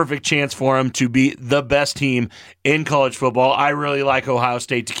is a perfect chance for him to be the best team in college football. I really like Ohio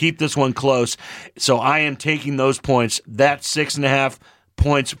State to keep this one close, so I am taking those points. That's 6.5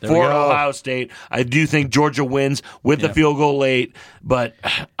 points for Ohio State. I do think Georgia wins with the field goal late, but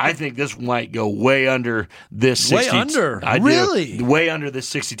I think this might go way under this 60. Way under? Really? Way under this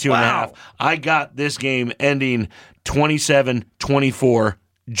 62.5. I got this game ending 27-24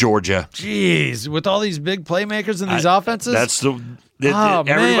 Georgia. Jeez, with all these big playmakers and these offenses? That's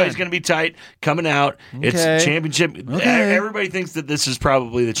everybody's going to be tight coming out. Okay. It's championship. Okay. Everybody thinks that this is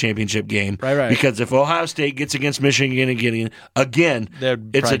probably the championship game. Right. Because if Ohio State gets against Michigan again,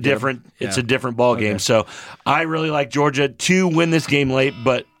 it's a different ball game. So I really like Georgia to win this game late,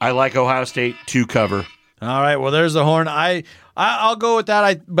 but I like Ohio State to cover. All right, well, there's the horn. I'll go with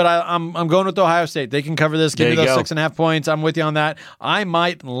that. I'm going with Ohio State. They can cover this. Give me those 6.5 points. I'm with you on that. I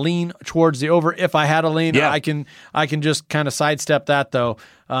might lean towards the over if I had a lean. Yeah. I can just kind of sidestep that though.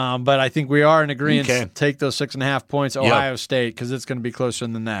 But I think we are in agreement. Okay. Take those 6.5 points, Ohio State, because it's going to be closer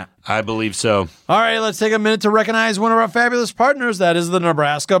than that. I believe so. All right, let's take a minute to recognize one of our fabulous partners. That is the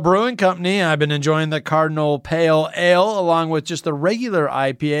Nebraska Brewing Company. I've been enjoying the Cardinal Pale Ale along with just the regular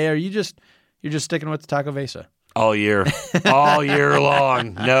IPA. Are you just sticking with the Taco Vesa? All year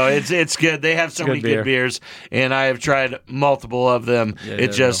long. No, it's good. They have so many good beers, and I have tried multiple of them. Yeah,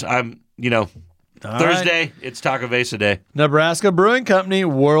 it's just Thursday, it's Taco Vesa Day. Nebraska Brewing Company,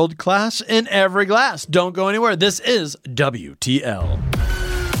 world class in every glass. Don't go anywhere. This is WTL.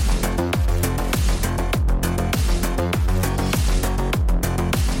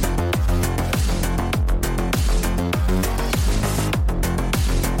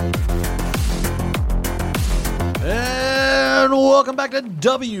 Welcome back to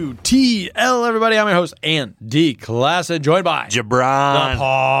WTL, everybody. I'm your host, Andy Classen, joined by Jabron, the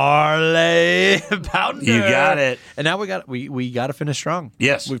Parlay Pounder. You got it. And now we got to finish strong.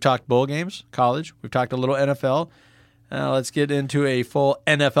 Yes. We've talked bowl games, college. We've talked a little NFL. Let's get into a full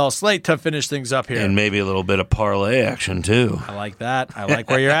NFL slate to finish things up here. And maybe a little bit of parlay action, too. I like that. I like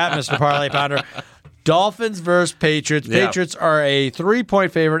where you're at, Mr. Parlay Pounder. Dolphins versus Patriots. Yeah. Patriots are a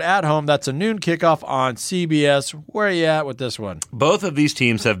 3-point favorite at home. That's a noon kickoff on CBS. Where are you at with this one? Both of these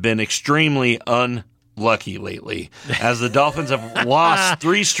teams have been extremely unlucky lately, as the Dolphins have lost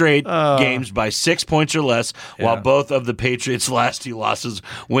 3 straight games by 6 points or less, while both of the Patriots' last 2 losses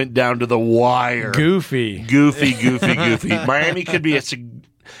went down to the wire. Goofy. Miami could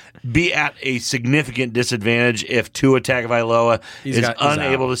be at a significant disadvantage if Tua Tagovailoa is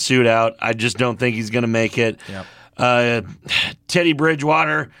unable to suit out. I just don't think he's going to make it. Yep. Teddy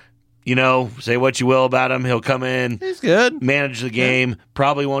Bridgewater, say what you will about him. He'll come in. He's good. Manage the game.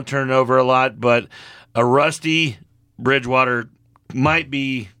 Probably won't turn it over a lot, but a rusty Bridgewater might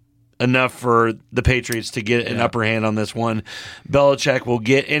be enough for the Patriots to get an upper hand on this one. Belichick will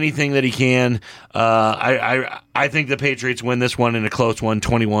get anything that he can. I think the Patriots win this one in a close one,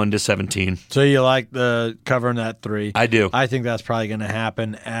 21-17. So you like the covering that 3? I do. I think that's probably going to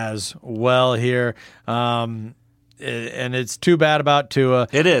happen as well here. and it's too bad about Tua.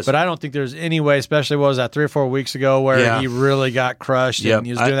 It is. But I don't think there's any way, especially what was that, 3 or 4 weeks ago, where he really got crushed and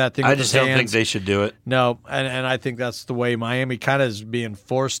he was doing that thing with his hands. I just don't think they should do it. No, and I think that's the way Miami kind of is being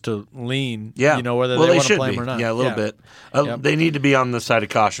forced to lean, whether they want to play him or not. Yeah, a little bit. They need to be on the side of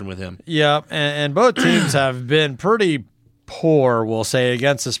caution with him. Yeah, and both teams have been pretty poor, we'll say,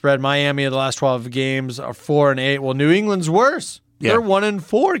 against the spread. Miami in the last 12 games are 4-8. Well, New England's worse. Yeah. They're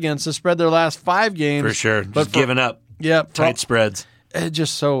 1-4 against the spread their last 5 games. For sure. Just giving up. Yeah. Tight spreads. It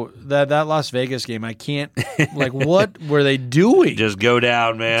just that Las Vegas game, I can't, what were they doing? Just go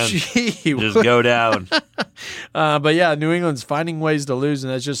down, man. Gee. Just go down. But yeah, New England's finding ways to lose,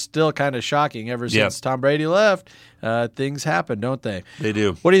 and that's just still kind of shocking. Ever since Tom Brady left, things happen, don't they? They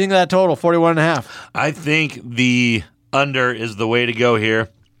do. What do you think of that total, 41.5? I think the under is the way to go here.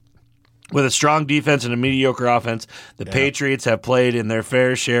 With a strong defense and a mediocre offense, the Patriots have played in their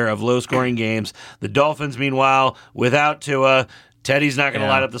fair share of low-scoring games. The Dolphins, meanwhile, without Tua, Teddy's not going to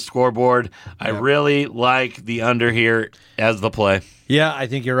light up the scoreboard. I really like the under here as the play. Yeah, I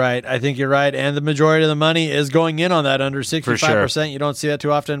think you're right. And the majority of the money is going in on that under 65%. For sure. You don't see that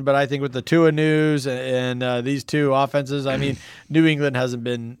too often, but I think with the Tua news and these two offenses, I mean, New England hasn't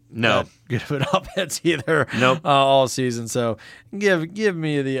been that good of an offense either all season. So give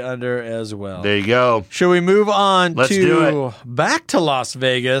me the under as well. There you go. Should we move on to back to Las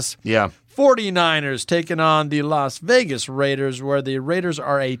Vegas? Yeah. 49ers taking on the Las Vegas Raiders, where the Raiders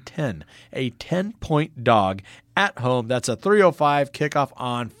are a 10-point dog at home. That's a 3:05 kickoff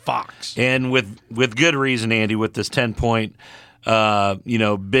on Fox. And with good reason, Andy, with this 10-point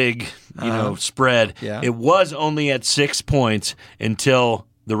big spread. Yeah. It was only at 6 points until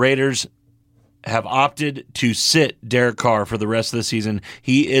the Raiders have opted to sit Derek Carr for the rest of the season.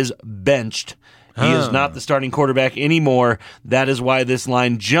 He is benched. He is not the starting quarterback anymore. That is why this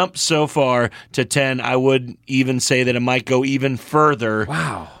line jumped so far to 10. I would even say that it might go even further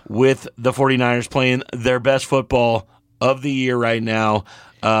with the 49ers playing their best football of the year right now.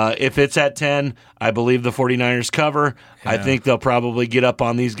 If it's at 10, I believe the 49ers cover. Yeah. I think they'll probably get up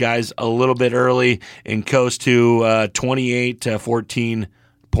on these guys a little bit early and coast to 28 to 14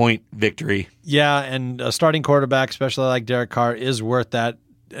 point victory. Yeah, and a starting quarterback, especially like Derek Carr, is worth that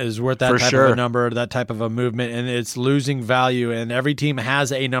type of a number, that type of a movement, and it's losing value, and every team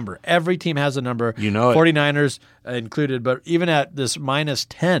has a number. Every team has a number. 49ers included, but even at this minus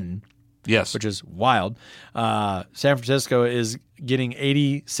 10, which is wild, San Francisco is getting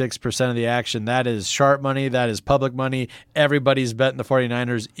 86% of the action. That is sharp money. That is public money. Everybody's betting the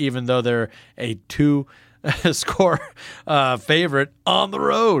 49ers, even though they're a 2-score favorite on the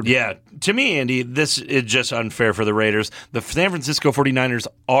road. Yeah. To me, Andy, this is just unfair for the Raiders. The San Francisco 49ers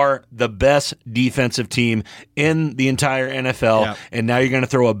are the best defensive team in the entire NFL, and now you're going to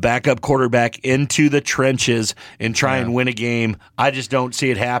throw a backup quarterback into the trenches and try and win a game. I just don't see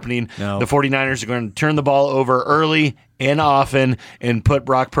it happening. No. The 49ers are going to turn the ball over early and often and put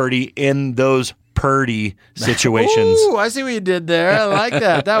Brock Purdy in those Purdy situations. Ooh, I see what you did there. I like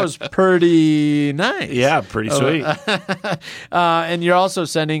that. That was pretty nice. Yeah, pretty sweet. And you're also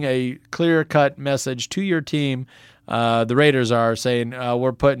sending a clear-cut message to your team. The Raiders are saying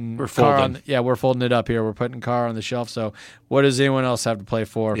we're folding it up here. We're putting Carr on the shelf. So what does anyone else have to play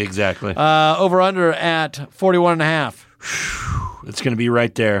for? Exactly. Over under at 41.5. It's going to be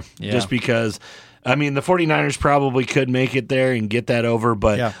right there. Yeah. Just because. I mean, the 49ers probably could make it there and get that over,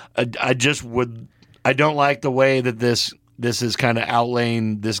 but I don't like the way that this is kind of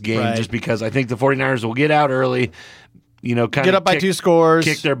outlaying this game just because I think the 49ers will get out early, kind of get up by 2 scores,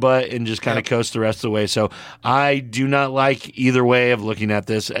 kick their butt, and just kind of coast the rest of the way. So I do not like either way of looking at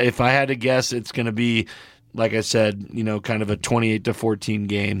this. If I had to guess, it's going to be, like I said, kind of a 28-14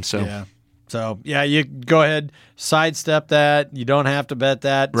 game. So. Yeah. So, you go ahead, sidestep that. You don't have to bet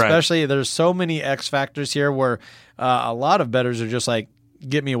that. Right. Especially there's so many X factors here where a lot of bettors are just like,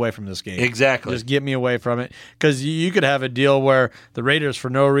 get me away from this game. Exactly. Just get me away from it. Because you could have a deal where the Raiders, for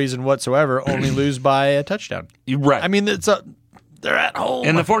no reason whatsoever, only lose by a touchdown. Right. I mean, they're at home.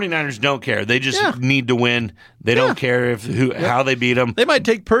 And the 49ers don't care. They just need to win. They don't care how they beat them. They might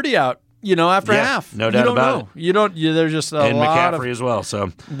take Purdy out. After half. No doubt about it. There's just a and lot McCaffrey of as well.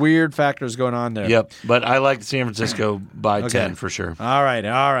 So weird factors going on there. Yep. But I like San Francisco by 10 for sure. All righty.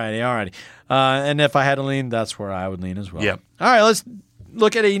 And if I had to lean, that's where I would lean as well. Yep. All right, let's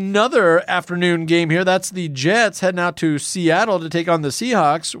look at another afternoon game here. That's the Jets heading out to Seattle to take on the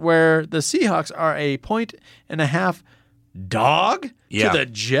Seahawks, where the Seahawks are a 1.5 dog to the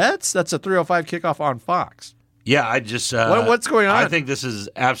Jets. That's a 3:05 kickoff on Fox. Yeah, I just what's going on? I think this is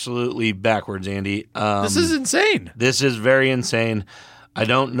absolutely backwards, Andy. This is insane. This is very insane. I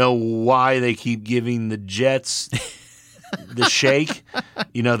don't know why they keep giving the Jets the shake.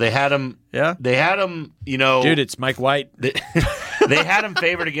 They had them. Yeah. They had them, Dude, it's Mike White. They had them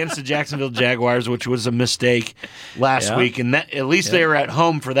favored against the Jacksonville Jaguars, which was a mistake last week. And at least they were at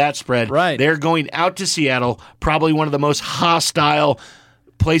home for that spread. Right. They're going out to Seattle, probably one of the most hostile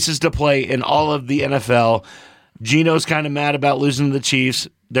places to play in all of the NFL. Geno's kind of mad about losing to the Chiefs.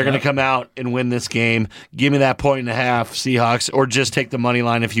 They're going to come out and win this game. Give me that 1.5 Seahawks, or just take the money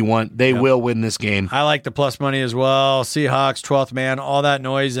line if you want. They will win this game. I like the plus money as well. Seahawks, 12th man, all that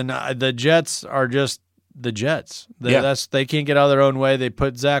noise. And the Jets are just the Jets. They can't get out of their own way. They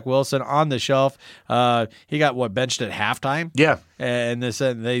put Zach Wilson on the shelf. He got, benched at halftime? Yeah. And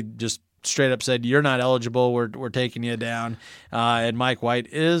they just straight up said, you're not eligible. We're taking you down. And Mike White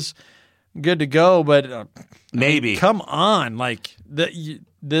is good to go, but maybe. Come on.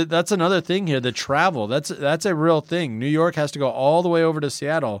 That's another thing here. The travel, that's a real thing. New York has to go all the way over to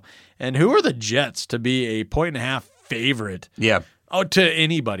Seattle. And who are the Jets to be a 1.5 favorite? Yeah. Oh, to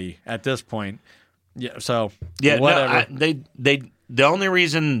anybody at this point. Yeah. So whatever. No, the only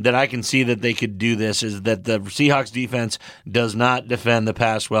reason that I can see that they could do this is that the Seahawks defense does not defend the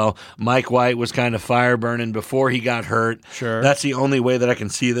pass well. Mike White was kind of fire burning before he got hurt. Sure. That's the only way that I can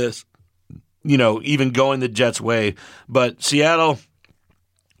see this, even going the Jets' way. But Seattle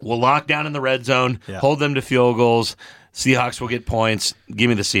will lock down in the red zone, hold them to field goals. Seahawks will get points. Give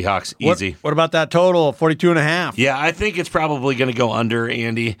me the Seahawks. Easy. What about that total, 42.5? Yeah, I think it's probably going to go under,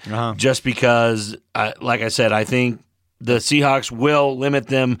 Andy, just because, like I said, I think the Seahawks will limit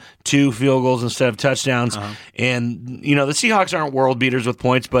them to field goals instead of touchdowns. And, the Seahawks aren't world beaters with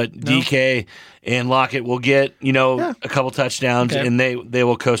points, but DK and Lockett will get, a couple touchdowns, and they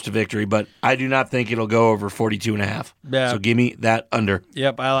will coast to victory. But I do not think it'll go over 42.5. Yeah. So give me that under.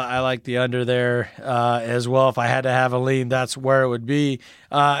 Yep, I like the under there as well. If I had to have a lean, that's where it would be.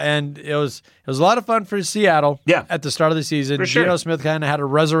 And it was a lot of fun for Seattle at the start of the season. For sure. Geno Smith kind of had a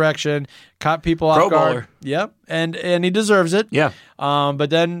resurrection, caught people off Pro guard. bowler. Yep, and he deserves it. Yeah.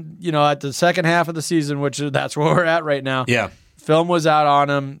 But then, at the second half of the season, which that's where we're at right now. Yeah. Film was out on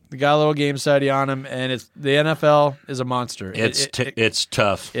him. Got a little game study on him, and the NFL is a monster. It's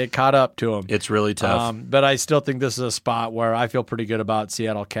tough. It caught up to him. It's really tough. But I still think this is a spot where I feel pretty good about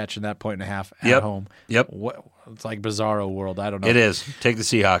Seattle catching that 1.5 at home. Yep. It's like bizarro world. I don't know. It is. Take the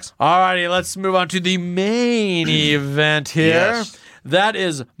Seahawks. All righty, let's move on to the main event here. Yes. That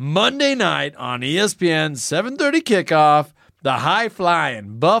is Monday night on ESPN, 7:30 kickoff. The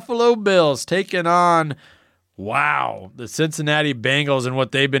high-flying Buffalo Bills taking on the Cincinnati Bengals and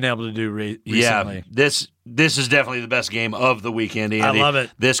what they've been able to do recently. Yeah, this is definitely the best game of the weekend, Andy. I love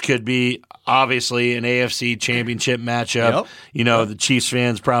it. This could be obviously an AFC championship matchup. Yep. The Chiefs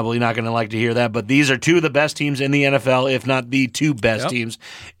fans probably not going to like to hear that, but these are two of the best teams in the NFL, if not the two best teams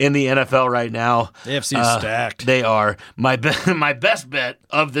in the NFL right now. AFC is stacked. They are. My best bet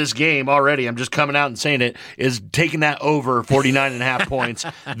of this game already, I'm just coming out and saying it, is taking that over 49.5 points.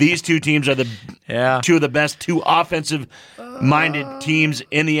 These two teams are two of the best, two offensive-minded teams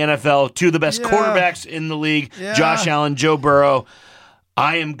in the NFL, two of the best quarterbacks in the league, Josh Allen, Joe Burrow.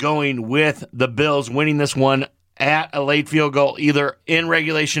 I am going with the Bills winning this one at a late field goal, either in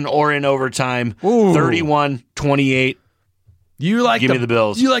regulation or in overtime. 31-28. Give me the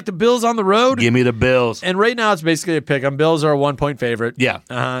Bills. You like the Bills on the road? Give me the Bills. And right now it's basically a pick. Bills are a 1-point favorite. Yeah.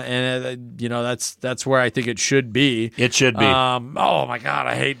 And that's where I think it should be. It should be. Oh my God,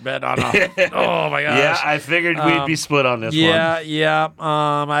 I hate betting on oh my gosh. Yeah, I figured we'd be split on this one. Yeah.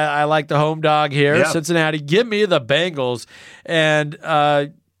 I like the home dog here. Yep. Cincinnati. Give me the Bengals. And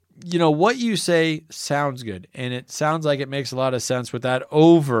what you say sounds good, and it sounds like it makes a lot of sense with that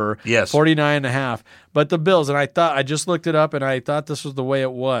over 49.5. But the Bills, and I just looked it up, and I thought this was the way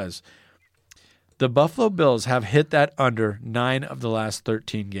it was. The Buffalo Bills have hit that under 9 of the last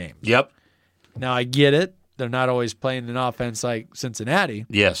 13 games. Yep. Now, I get it. They're not always playing an offense like Cincinnati.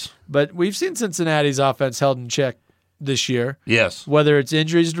 Yes. But we've seen Cincinnati's offense held in check this year. Yes. Whether it's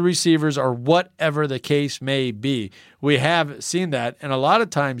injuries to receivers or whatever the case may be. We have seen that. And a lot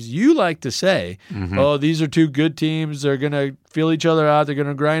of times you like to say, these are two good teams. They're going to feel each other out. They're going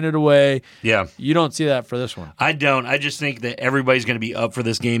to grind it away. Yeah. You don't see that for this one. I don't. I just think that everybody's going to be up for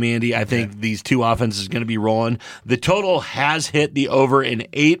this game, Andy. I think these two offenses are going to be rolling. The total has hit the over in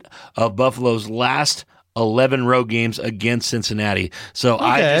 8 of Buffalo's last 11 road games against Cincinnati. So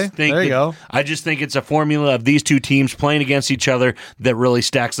I just think it's a formula of these two teams playing against each other that really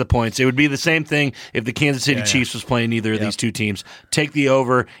stacks the points. It would be the same thing if the Kansas City Chiefs was playing either of these two teams. Take the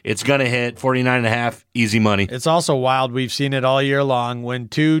over. It's going to hit 49.5, easy money. It's also wild. We've seen it all year long. When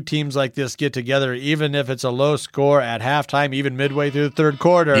two teams like this get together, even if it's a low score at halftime, even midway through the third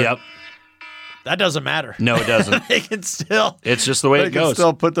quarter, that doesn't matter. No, it doesn't. They can still. It's just the way it goes. They can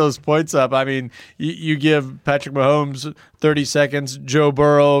still put those points up. I mean, you give Patrick Mahomes 30 seconds, Joe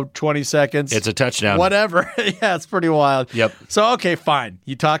Burrow 20 seconds. It's a touchdown. Whatever. Yeah, it's pretty wild. Yep. So, okay, fine.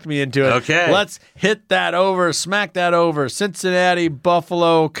 You talked me into it. Okay. Let's hit that over, smack that over. Cincinnati,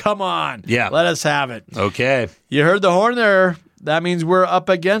 Buffalo, come on. Yeah. Let us have it. Okay. You heard the horn there. That means we're up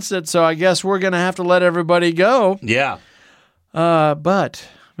against it, so I guess we're going to have to let everybody go. Yeah. But...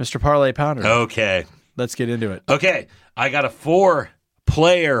 Mr. Parlay Pounder. Okay. Let's get into it. Okay. I got a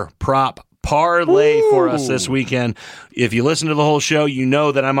 4-player prop parlay for us this weekend. If you listen to the whole show, you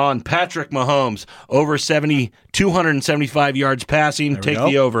know that I'm on Patrick Mahomes, over 275 yards passing. Take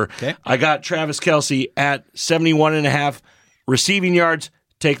the over. Okay. I got Travis Kelce at 71.5 receiving yards.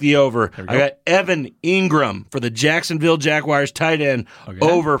 Take the over. I got Evan Ingram for the Jacksonville Jaguars tight end,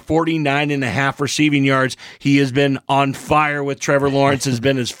 over 49.5 receiving yards. He has been on fire with Trevor Lawrence, has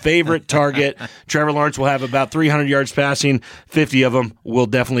been his favorite target. Trevor Lawrence will have about 300 yards passing. 50 of them will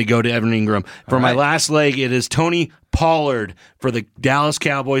definitely go to Evan Ingram. For my last leg, it is Tony Pollard for the Dallas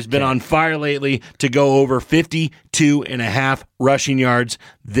Cowboys. Been on fire lately to go over 52.5 rushing yards.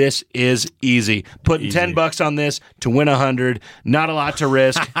 This is easy. Putting $10 on this to win 100. Not a lot to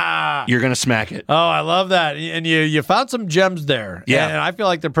risk. You're going to smack it. Oh, I love that. And you found some gems there. Yeah. And I feel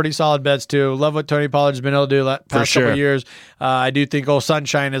like they're pretty solid bets, too. Love what Tony Pollard's been able to do the past couple of years. I do think old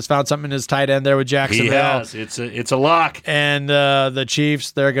Sunshine has found something in his tight end there with Jacksonville. He has. It's a lock. And the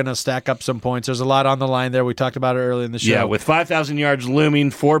Chiefs, they're going to stack up some points. There's a lot on the line there. We talked about it earlier in the show. Yeah, with 5,000 yards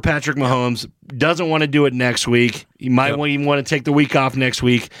looming for Patrick Mahomes. Doesn't want to do it next week. You might even want to take the week off next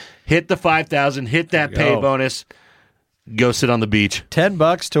week. Hit the 5,000. Hit that pay bonus. Go sit on the beach.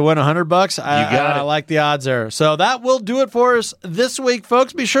 $10 to win $100. I like the odds there. So that will do it for us this week,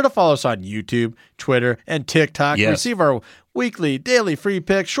 folks. Be sure to follow us on YouTube, Twitter, and TikTok. Yes. Receive our weekly, daily free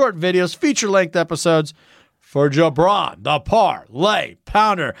picks, short videos, feature-length episodes. For Jabron, the Parlay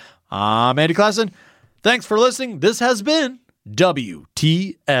Pounder, I'm Andy Klassen. Thanks for listening. This has been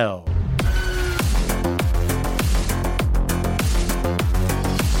WTL.